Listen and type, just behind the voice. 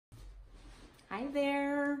Hi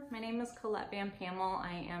there, my name is Colette VanPaemel.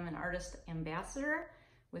 I am an artist ambassador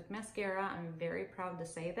with mascara. I'm very proud to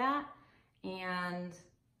say that. And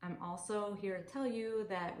I'm also here to tell you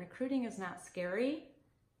that recruiting is not scary.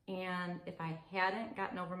 And if I hadn't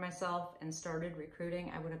gotten over myself and started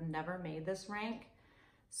recruiting, I would have never made this rank.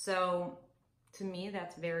 So to me,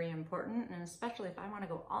 that's very important. And especially if I want to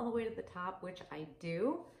go all the way to the top, which I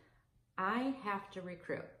do, I have to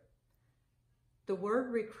recruit. The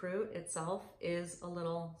word recruit itself is a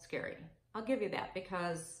little scary. I'll give you that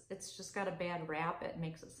because it's just got a bad rap. It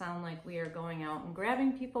makes it sound like we are going out and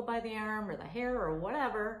grabbing people by the arm or the hair or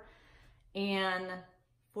whatever and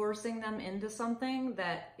forcing them into something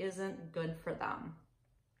that isn't good for them.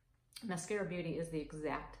 Mascara beauty is the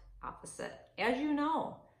exact opposite. As you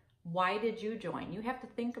know, why did you join? You have to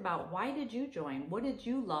think about, why did you join? What did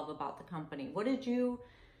you love about the company? What did you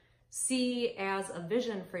see as a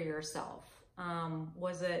vision for yourself?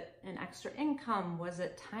 Was it an extra income? Was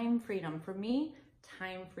it time freedom? For me,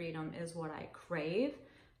 time freedom is what I crave.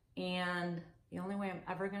 And the only way I'm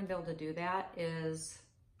ever going to be able to do that is,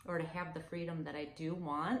 or to have the freedom that I do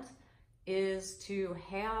want, is to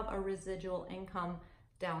have a residual income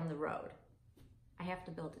down the road. I have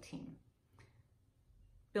to build a team.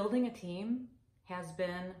 Building a team has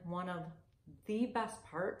been one of the best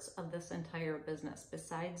parts of this entire business.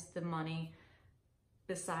 Besides the money,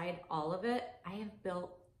 beside all of it, I have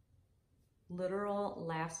built literal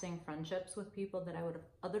lasting friendships with people that I would have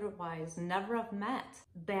otherwise never have met.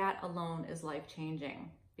 That alone is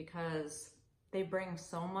life-changing because they bring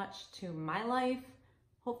so much to my life.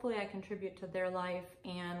 Hopefully I contribute to their life,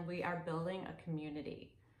 and we are building a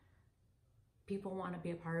community. People want to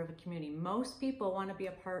be a part of a community. Most people want to be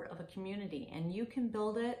a part of a community, and you can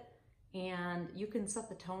build it and you can set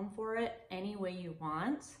the tone for it any way you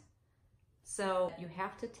want. So you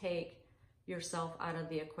have to take yourself out of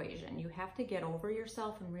the equation. You have to get over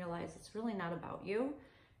yourself and realize it's really not about you.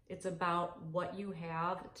 It's about what you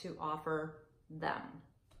have to offer them.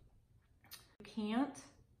 You can't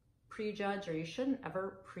prejudge, or you shouldn't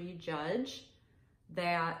ever prejudge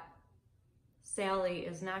that Sally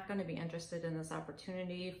is not going to be interested in this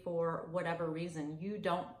opportunity for whatever reason. You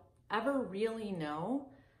don't ever really know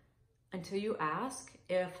until you ask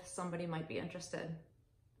if somebody might be interested.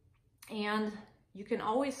 And you can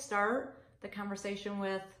always start the conversation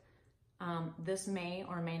with, this may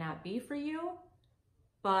or may not be for you,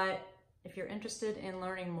 but if you're interested in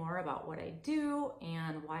learning more about what I do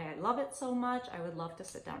and why I love it so much, I would love to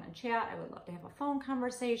sit down and chat. I would love to have a phone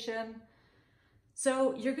conversation.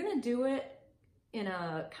 So you're gonna do it in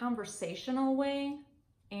a conversational way,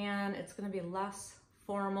 and it's gonna be less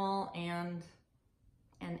formal and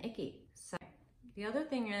icky. So the other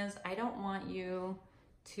thing is, I don't want you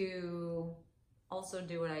to also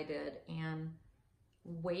do what I did and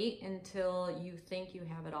wait until you think you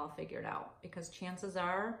have it all figured out, because chances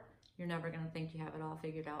are you're never going to think you have it all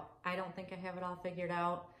figured out. I don't think I have it all figured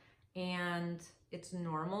out, and it's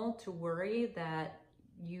normal to worry that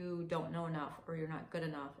you don't know enough, or you're not good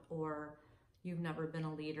enough, or you've never been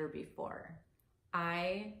a leader before.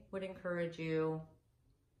 I would encourage you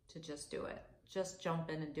to just do it. Just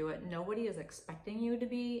jump in and do it. Nobody is expecting you to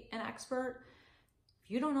be an expert. If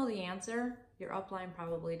you don't know the answer, your upline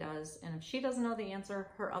probably does. And if she doesn't know the answer,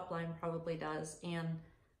 her upline probably does. And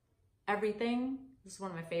everything, this is one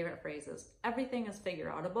of my favorite phrases, everything is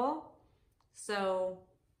figure-outable. So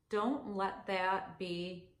don't let that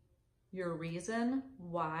be your reason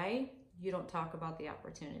why you don't talk about the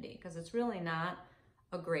opportunity, because it's really not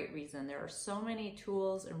a great reason. There are so many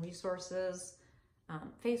tools and resources,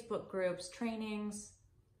 Facebook groups, trainings,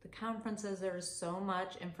 the conferences. There's so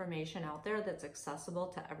much information out there that's accessible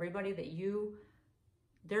to everybody that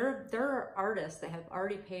there are artists that have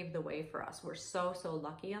already paved the way for us. We're so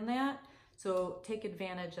lucky in that. So take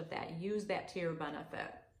advantage of that. Use that to your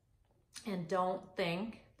benefit. And don't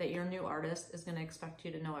think that your new artist is going to expect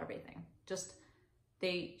you to know everything.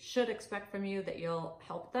 They should expect from you that you'll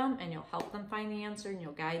help them, and you'll help them find the answer, and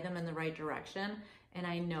you'll guide them in the right direction. And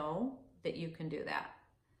I know that you can do that.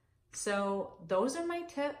 So those are my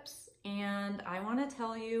tips, and I want to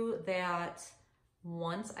tell you that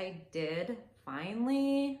once I did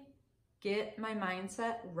finally get my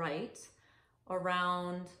mindset right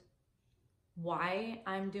around why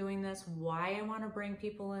I'm doing this, why I want to bring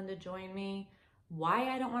people in to join me, why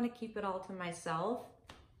I don't want to keep it all to myself,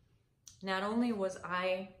 not only was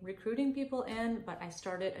I recruiting people in, but I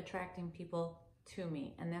started attracting people to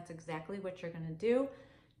me. And that's exactly what you're going to do.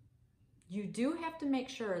 You do have to make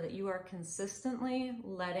sure that you are consistently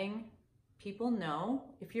letting people know.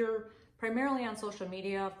 If you're primarily on social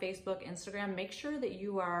media, Facebook, Instagram, make sure that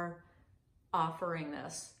you are offering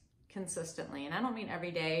this consistently. And I don't mean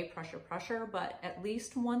every day, pressure, but at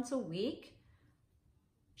least once a week,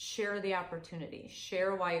 share the opportunity.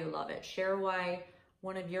 Share why you love it. Share why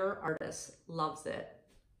one of your artists loves it.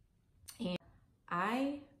 And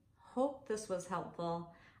I hope this was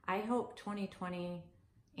helpful. I hope 2020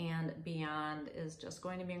 and beyond is just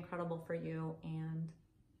going to be incredible for you. And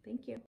thank you.